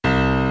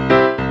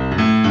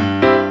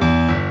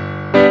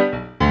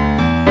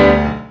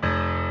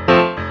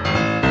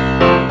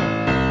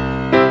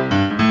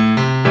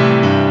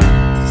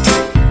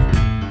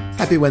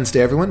Happy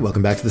Wednesday, everyone.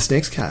 Welcome back to the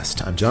Snakes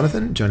Cast. I'm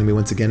Jonathan. Joining me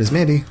once again is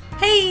Mandy.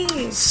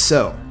 Hey!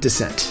 So,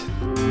 Descent.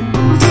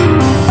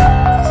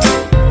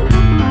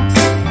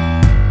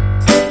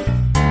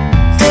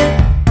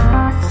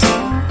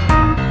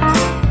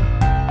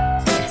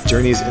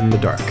 Journeys in the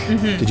Dark.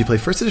 Mm-hmm. Did you play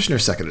first edition or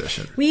second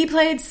edition? We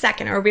played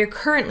second, or we're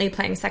currently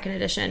playing second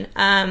edition.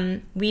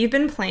 We've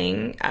been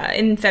playing,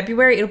 in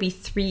February, it'll be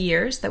 3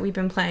 years that we've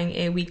been playing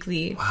a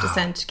weekly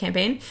Descent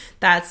campaign.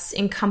 That's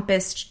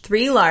encompassed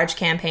 3 large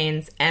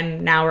campaigns,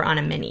 and now we're on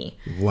a mini.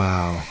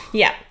 Wow.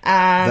 Yeah.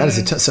 That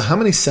is so how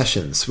many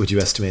sessions would you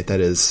estimate that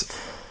is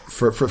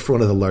for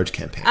one of the large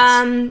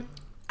campaigns?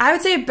 I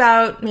would say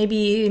about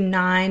maybe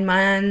 9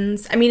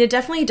 months. I mean, it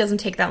definitely doesn't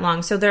take that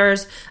long. So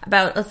there's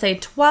about, let's say,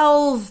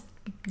 12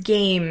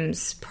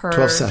 games per...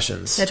 12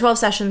 sessions. Yeah, 12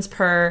 sessions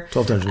per...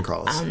 12 dungeon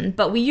crawls.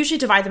 But we usually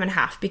divide them in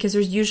half because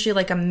there's usually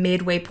like a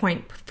midway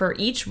point for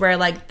each where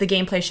like the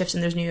gameplay shifts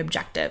and there's a new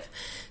objective.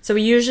 So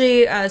we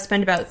usually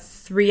spend about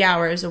 3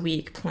 hours a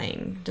week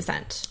playing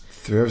Descent.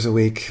 3 hours a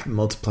week,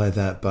 multiply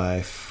that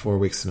by 4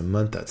 weeks in a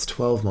month, that's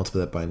 12. Multiply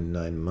that by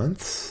 9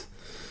 months.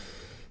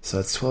 So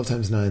that's 12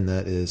 times 9,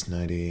 that is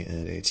 90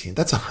 and 18.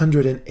 That's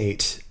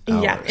 108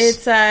 hours. Yeah,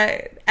 it's,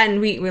 and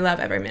we love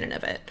every minute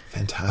of it.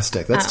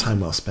 Fantastic. That's time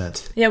well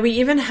spent. Yeah, we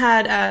even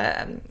had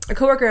a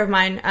coworker of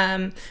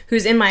mine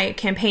who's in my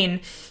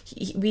campaign.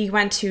 We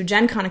went to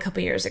Gen Con a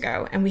couple years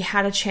ago, and we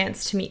had a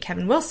chance to meet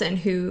Kevin Wilson,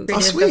 who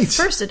created the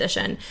first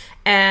edition.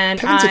 And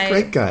Kevin's a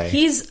great guy.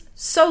 He's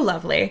so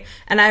lovely.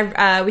 And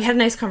we had a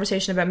nice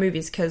conversation about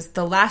movies, because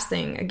the last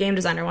thing a game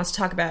designer wants to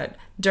talk about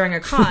during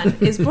a con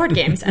is board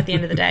games at the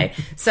end of the day.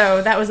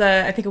 So that was,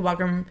 I think, a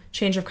welcome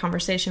change of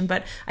conversation.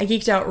 But I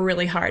geeked out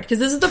really hard, because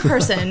this is the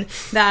person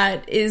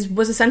that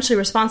was essentially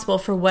responsible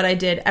for what I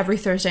did every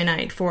Thursday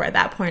night for, at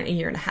that point, a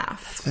year and a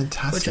half. That's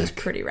fantastic. Which was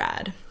pretty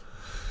rad.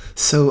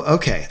 So,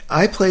 okay,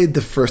 I played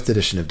the first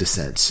edition of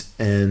Descent,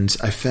 and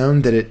I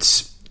found that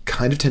it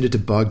kind of tended to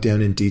bog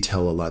down in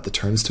detail a lot. The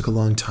turns took a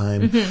long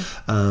time.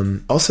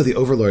 Mm-hmm. Also, the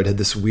Overlord had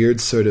this weird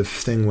sort of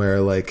thing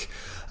where, like,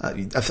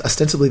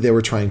 ostensibly they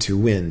were trying to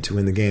win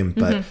the game,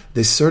 but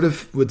they sort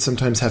of would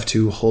sometimes have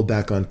to hold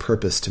back on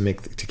purpose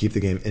to keep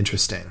the game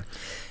interesting.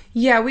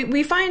 Yeah,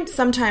 we find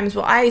sometimes,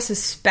 well, I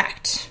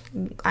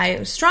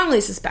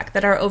strongly suspect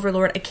that our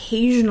Overlord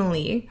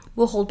occasionally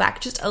will hold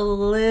back just a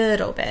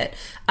little bit,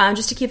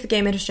 just to keep the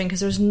game interesting, because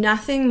there's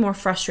nothing more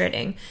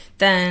frustrating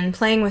than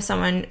playing with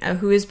someone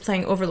who is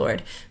playing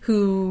Overlord,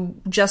 who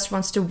just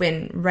wants to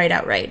win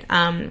outright.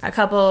 A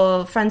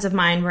couple friends of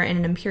mine were in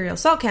an Imperial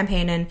Assault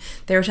campaign, and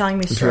they were telling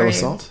me a story. Imperial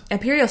Assault?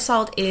 Imperial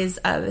Assault is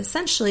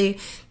essentially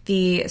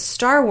the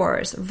Star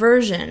Wars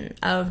version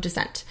of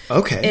Descent.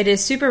 Okay. It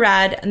is super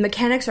rad. The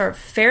mechanics are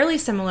fairly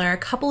similar. A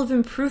couple of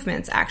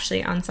improvements,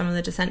 actually, on some of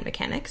the Descent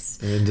mechanics.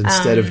 And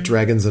instead of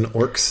dragons and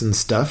orcs and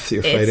stuff,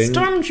 you're fighting... It's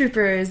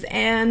stormtroopers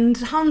and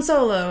Han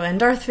Solo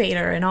and Darth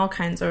Vader and all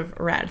kinds of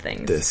rad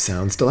things. This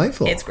sounds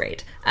delightful. It's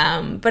great.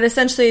 But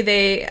essentially,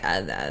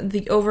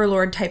 the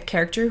Overlord-type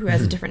character, who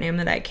has a different name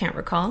that I can't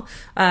recall,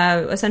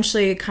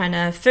 essentially kind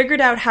of figured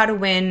out how to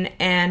win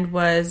and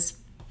was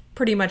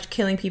pretty much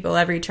killing people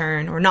every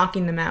turn or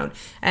knocking them out,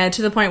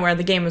 to the point where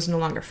the game was no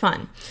longer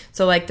fun.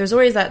 So, like, there's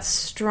always that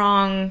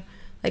strong,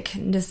 like,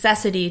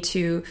 necessity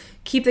to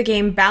keep the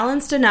game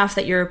balanced enough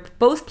that you're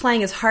both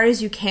playing as hard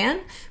as you can,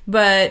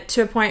 but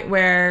to a point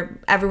where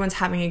everyone's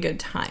having a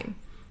good time.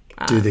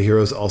 Do the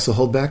heroes also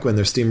hold back when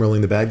they're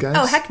steamrolling the bad guys?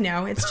 Oh, heck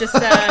no. It's just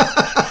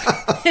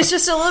it's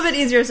just a little bit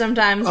easier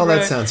sometimes. Oh,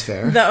 that sounds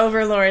fair. The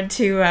Overlord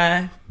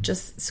to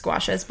just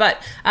squash us.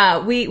 But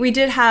we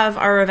did have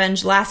our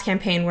revenge last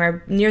campaign,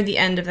 where near the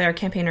end of their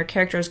campaign, our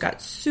characters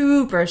got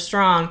super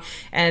strong,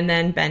 and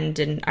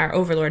then our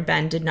Overlord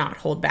Ben did not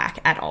hold back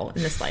at all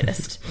in the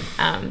slightest.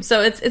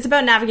 So it's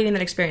about navigating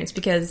that experience,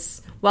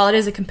 because while it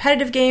is a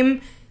competitive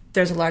game,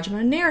 there's a large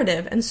amount of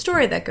narrative and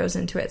story that goes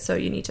into it, so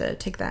you need to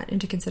take that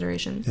into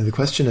consideration. Yeah, the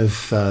question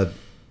of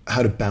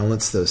how to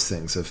balance those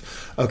things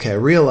of, okay, I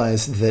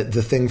realize that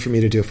the thing for me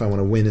to do if I want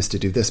to win is to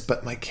do this,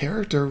 but my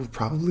character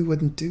probably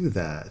wouldn't do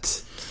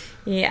that.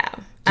 Yeah.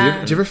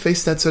 Did you ever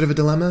face that sort of a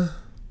dilemma?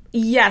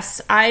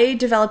 Yes, I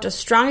developed a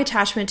strong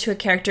attachment to a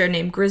character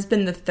named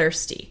Grisbin the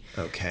Thirsty.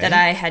 Okay. That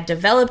I had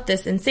developed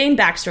this insane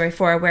backstory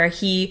for, where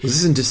he... Was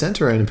this in Descent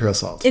or in Imperial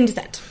Assault? In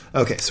Descent.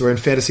 Okay, so we're in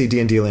fantasy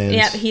D&D land.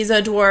 Yeah, he's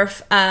a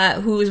dwarf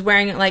who's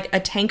wearing, like, a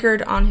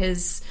tankard on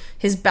his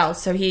belt.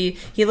 So he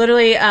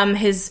literally,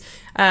 his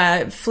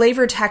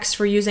flavor text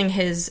for using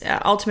his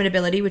ultimate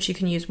ability, which you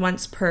can use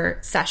once per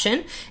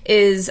session,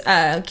 is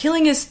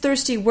killing is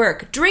thirsty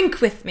work. Drink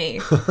with me.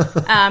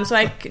 So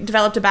I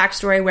developed a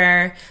backstory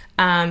where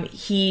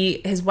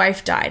his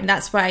wife died, and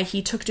that's why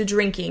he took to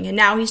drinking, and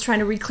now he's trying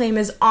to reclaim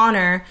his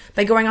honor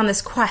by going on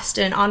this quest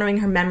and honoring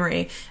her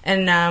memory.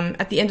 And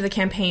at the end of the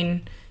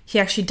campaign, he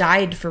actually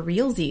died for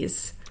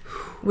realsies,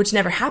 which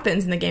never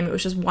happens in the game. It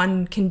was just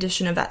one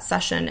condition of that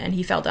session, and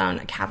he fell down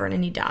a cavern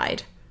and he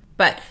died.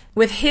 But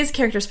with his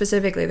character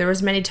specifically, there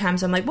was many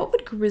times I'm like, what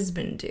would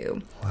Grisbin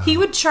do? Wow. He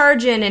would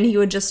charge in and he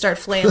would just start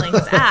flailing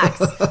his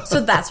axe.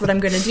 So that's what I'm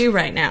going to do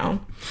right now.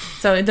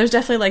 So there's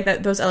definitely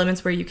like those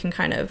elements where you can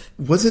kind of...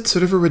 Was it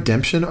sort of a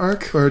redemption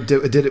arc, or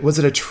was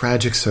it a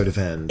tragic sort of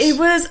end? It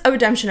was a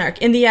redemption arc.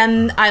 In the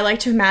end, I like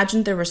to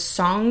imagine there were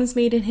songs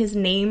made in his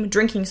name,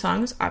 drinking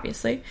songs,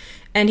 obviously.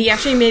 And he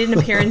actually made an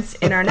appearance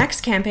in our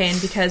next campaign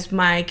because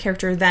my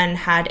character then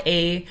had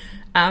a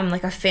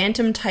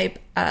phantom type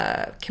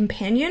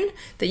companion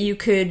that you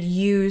could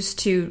use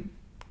to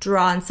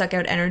draw and suck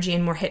out energy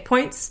and more hit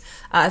points.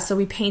 So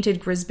we painted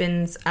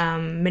Grisbin's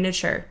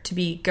miniature to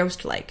be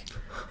ghost-like,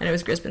 and it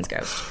was Grisbin's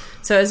ghost.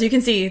 So as you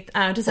can see,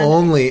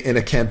 only in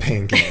a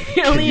campaign game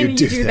can you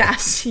do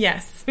that.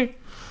 Yes,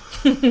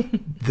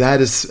 that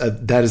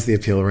is the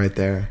appeal right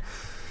there.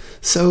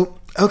 So.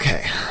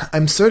 Okay,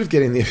 I'm sort of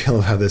getting the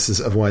appeal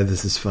of why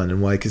this is fun and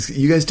why, because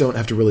you guys don't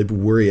have to really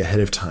worry ahead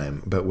of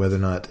time about whether or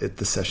not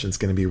the session's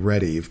going to be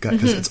ready. You've got,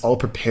 because it's all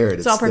prepared.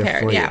 It's all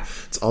prepared, for yeah. You.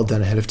 It's all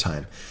done ahead of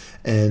time.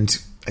 And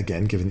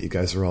again, given that you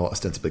guys are all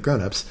ostensibly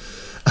grown-ups,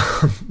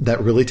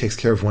 that really takes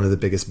care of one of the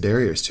biggest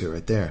barriers to it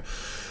right there.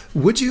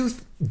 Do you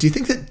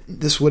think that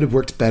this would have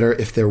worked better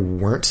if there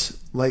weren't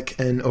like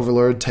an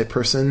overlord type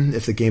person?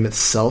 If the game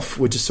itself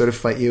would just sort of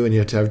fight you and you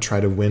had to try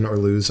to win or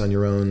lose on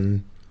your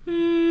own?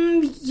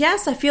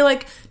 Yes, I feel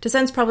like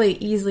Descent's probably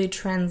easily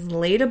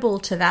translatable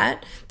to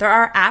that. There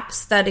are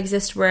apps that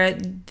exist where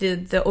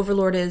the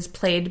Overlord is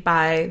played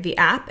by the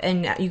app,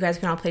 and you guys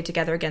can all play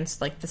together against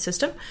like the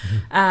system.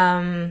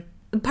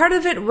 Mm-hmm. Part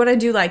of it, what I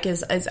do like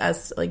is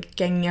us like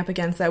ganging up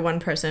against that one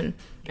person.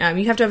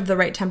 You have to have the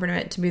right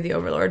temperament to be the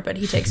Overlord, but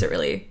he takes it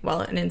really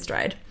well and in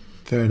stride.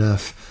 Fair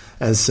enough.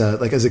 As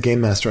a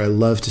game master, I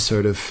love to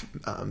sort of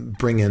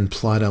bring in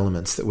plot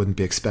elements that wouldn't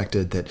be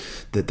expected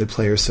that the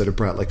players sort of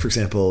brought. Like, for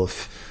example,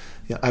 if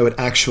I would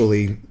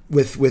actually,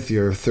 with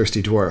your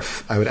thirsty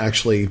dwarf, I would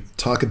actually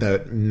talk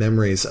about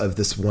memories of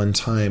this one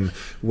time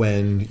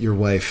when your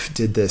wife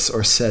did this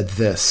or said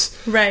this,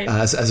 right?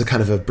 As a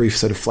kind of a brief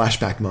sort of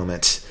flashback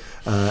moment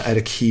at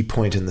a key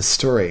point in the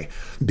story.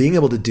 Being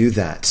able to do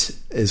that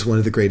is one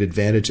of the great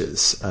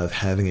advantages of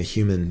having a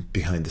human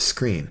behind the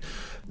screen.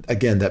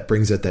 Again, that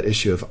brings out that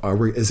issue of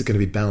is it going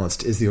to be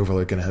balanced? Is the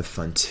Overlord going to have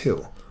fun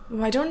too?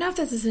 Well, I don't know if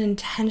this is an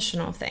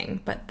intentional thing,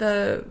 but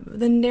the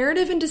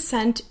narrative in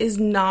Descent is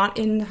not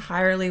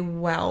entirely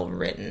well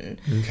written.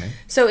 Okay.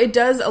 So it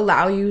does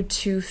allow you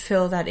to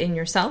fill that in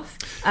yourself.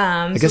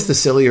 I guess the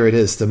sillier it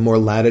is, the more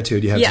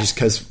latitude you have, just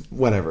because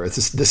whatever.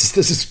 This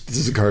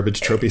is garbage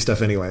tropey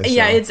stuff anyway. So.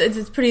 Yeah,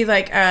 it's pretty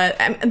like.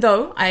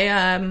 Though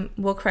I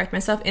will correct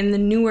myself, in the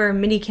newer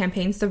mini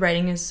campaigns, the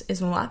writing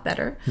is a lot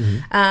better.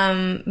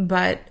 Mm-hmm.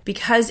 But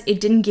because it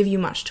didn't give you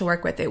much to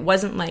work with, it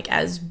wasn't like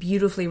as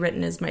beautifully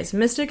written as Mice and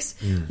Mystics.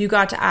 You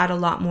got to add a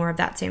lot more of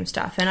that same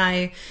stuff. And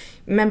I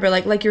remember,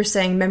 like you're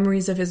saying,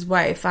 memories of his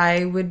wife.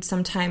 I would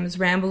sometimes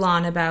ramble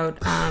on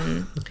about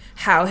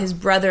how his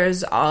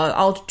brothers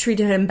all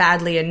treated him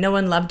badly and no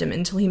one loved him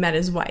until he met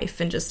his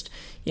wife, and just,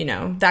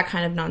 that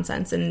kind of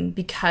nonsense. And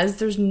because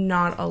there's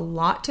not a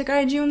lot to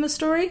guide you in the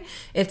story,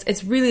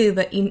 it's really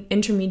the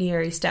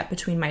intermediary step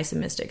between Mice and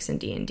Mystics and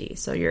D&D.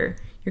 So you're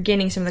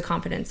gaining some of the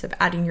confidence of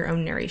adding your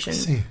own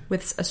narration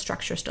with a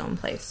structure still in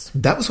place.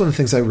 That was one of the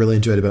things I really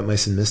enjoyed about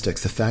Mice and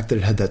Mystics, the fact that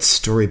it had that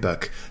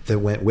storybook that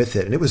went with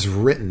it. And it was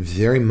written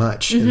very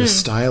much in the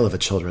style of a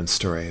children's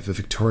story, of a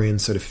Victorian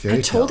sort of fairy tale.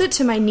 I told it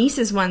to my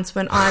nieces once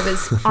when I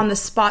was on the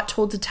spot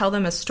told to tell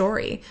them a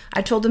story.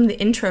 I told them the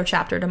intro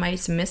chapter to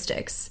Mice and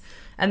Mystics.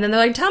 And then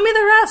they're like, tell me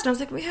the rest. And I was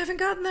like, we haven't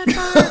gotten that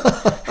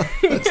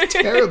far. That's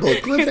terrible.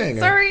 Cliffhanger.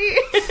 Sorry.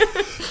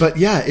 But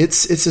yeah,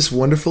 it's this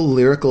wonderful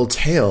lyrical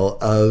tale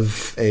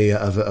of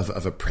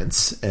a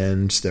prince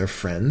and their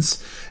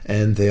friends,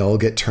 and they all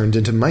get turned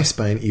into mice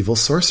by an evil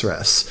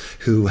sorceress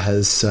who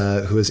has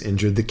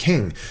injured the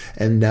king.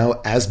 And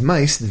now, as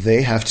mice,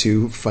 they have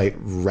to fight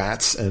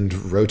rats and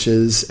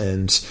roaches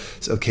and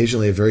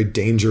occasionally a very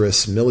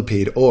dangerous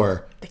millipede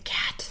or...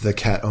 The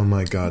cat. Oh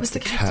my God. What's the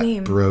cat's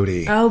name?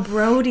 Brody. Oh,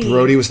 Brody.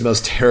 Brody was the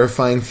most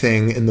terrifying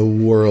thing in the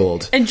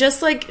world. And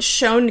just like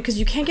shown, because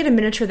you can't get a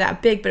miniature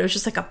that big, but it was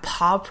just like a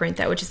paw print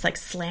that would just like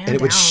slam and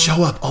it would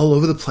show up all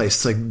over the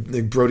place. It's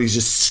like Brody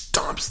just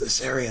stomps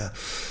this area.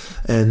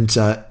 And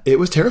it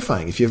was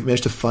terrifying. If you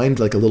managed to find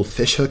like a little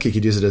fish hook, you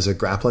could use it as a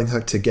grappling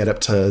hook to get up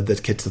to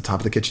the top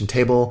of the kitchen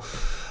table.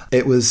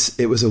 It was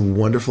a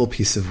wonderful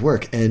piece of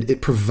work, and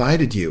it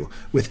provided you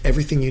with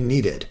everything you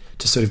needed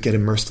to sort of get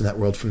immersed in that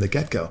world from the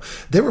get-go.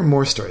 There were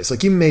more stories.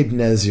 Like, you made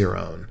Nez your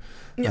own.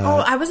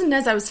 I wasn't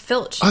Nez, I was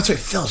Filch. Oh, that's right,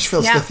 Filch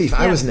the thief.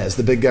 I was Nez,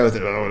 the big guy with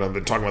I've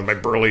been talking with my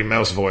burly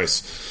mouse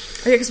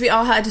voice. Yeah, because we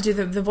all had to do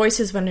the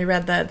voices when we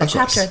read the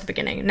chapter at the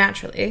beginning,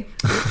 naturally.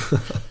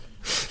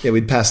 Yeah,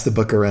 we'd pass the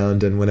book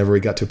around, and whenever we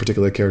got to a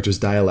particular character's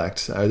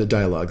dialect, or the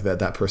dialogue,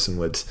 that person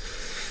would...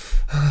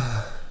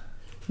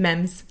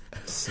 Mems.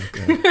 So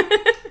good.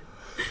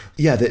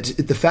 Yeah,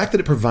 the fact that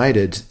it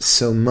provided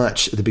so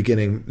much at the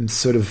beginning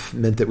sort of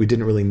meant that we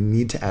didn't really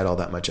need to add all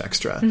that much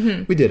extra.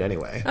 Mm-hmm. We did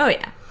anyway. Oh,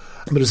 yeah.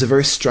 But it was a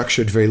very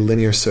structured, very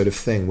linear sort of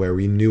thing where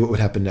we knew what would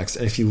happen next.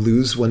 And if you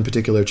lose one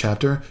particular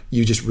chapter,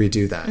 you just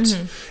redo that.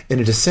 In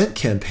a Descent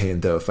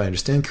campaign, though, if I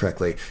understand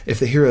correctly, if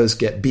the heroes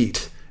get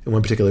beat in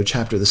one particular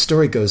chapter, the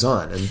story goes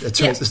on. And it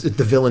turns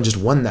the villain just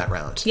won that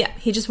round. Yeah,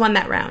 he just won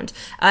that round.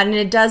 And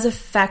it does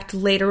affect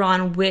later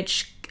on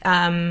which...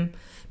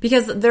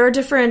 because there are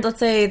different, let's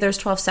say there's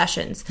 12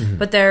 sessions,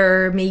 but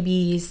there are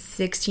maybe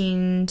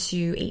 16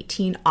 to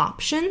 18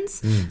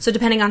 options. So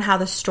depending on how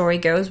the story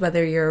goes,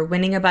 whether you're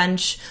winning a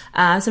bunch,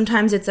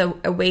 sometimes it's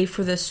a way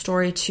for the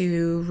story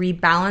to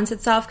rebalance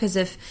itself, because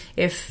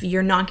if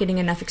you're not getting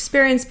enough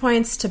experience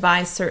points to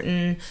buy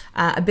certain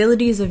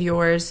abilities of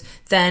yours,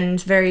 then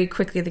very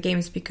quickly the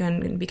games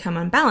become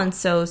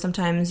unbalanced. So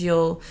sometimes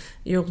you'll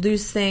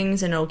lose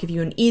things and it'll give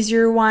you an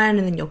easier one,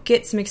 and then you'll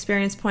get some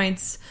experience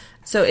points.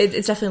 So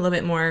it's definitely a little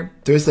bit more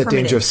There's that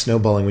permanent. danger of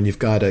snowballing when you've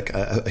got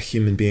a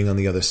human being on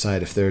the other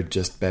side. If they're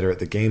just better at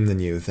the game than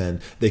you,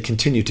 then they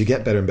continue to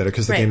get better and better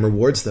because the game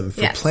rewards them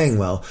for playing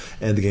well,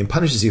 and the game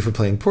punishes you for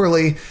playing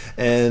poorly,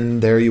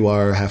 and there you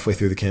are halfway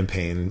through the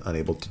campaign,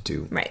 unable to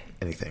do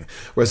anything.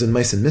 Whereas in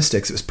Mice and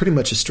Mystics, it was pretty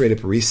much a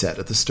straight-up reset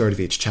at the start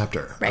of each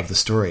chapter of the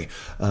story,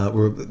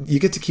 where you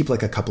get to keep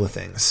like a couple of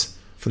things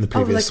from the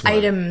previous one.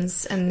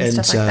 Items and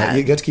stuff like that.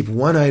 You get to keep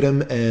one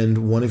item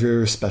and one of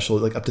your special,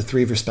 like up to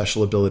 3 of your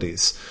special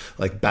abilities,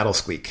 like Battle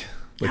Squeak,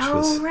 which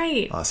was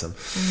awesome.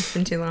 It's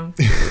been too long.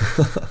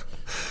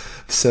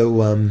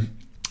 So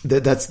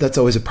that's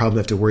always a problem I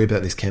have to worry about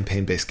in these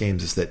campaign-based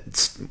games, is that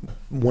it's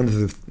one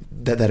of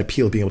that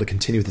appeal of being able to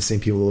continue with the same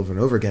people over and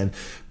over again.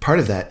 Part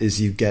of that is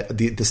you get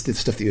the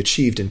stuff that you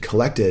achieved and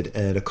collected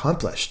and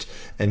accomplished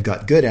and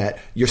got good at,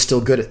 you're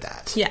still good at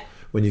that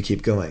when you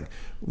keep going.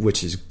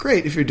 Which is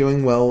great if you're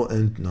doing well,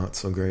 and not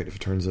so great if it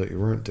turns out you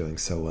weren't doing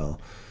so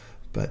well.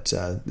 But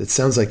it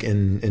sounds like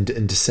in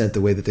Descent, the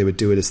way that they would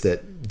do it is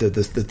that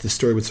the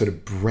story would sort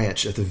of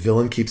branch. If the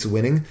villain keeps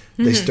winning,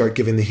 they start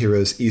giving the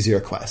heroes easier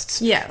quests.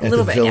 Yeah, a and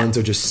little if the bit, villains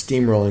are just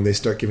steamrolling, they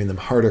start giving them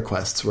harder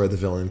quests where the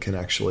villain can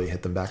actually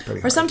hit them back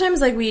pretty hard. Or sometimes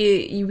like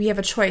we have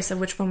a choice of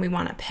which one we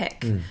want to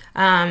pick.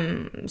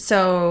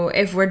 So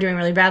if we're doing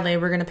really badly,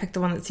 we're going to pick the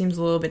one that seems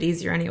a little bit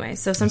easier anyway.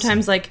 So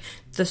sometimes like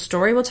the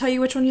story will tell you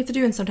which one you have to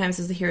do, and sometimes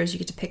as the heroes you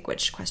get to pick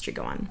which quest you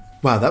go on.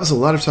 Wow, that was a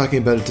lot of talking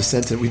about a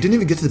Descent, and we didn't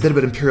even get to the bit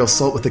about Imperial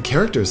Assault with the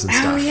characters and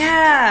stuff. Oh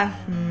yeah.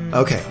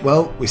 Okay,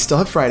 well, we still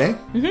have Friday.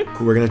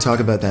 We're going to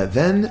talk about that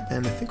then,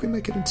 and I think we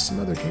might get into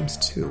some other games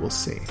too. We'll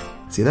see.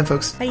 See you then,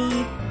 folks.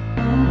 Bye.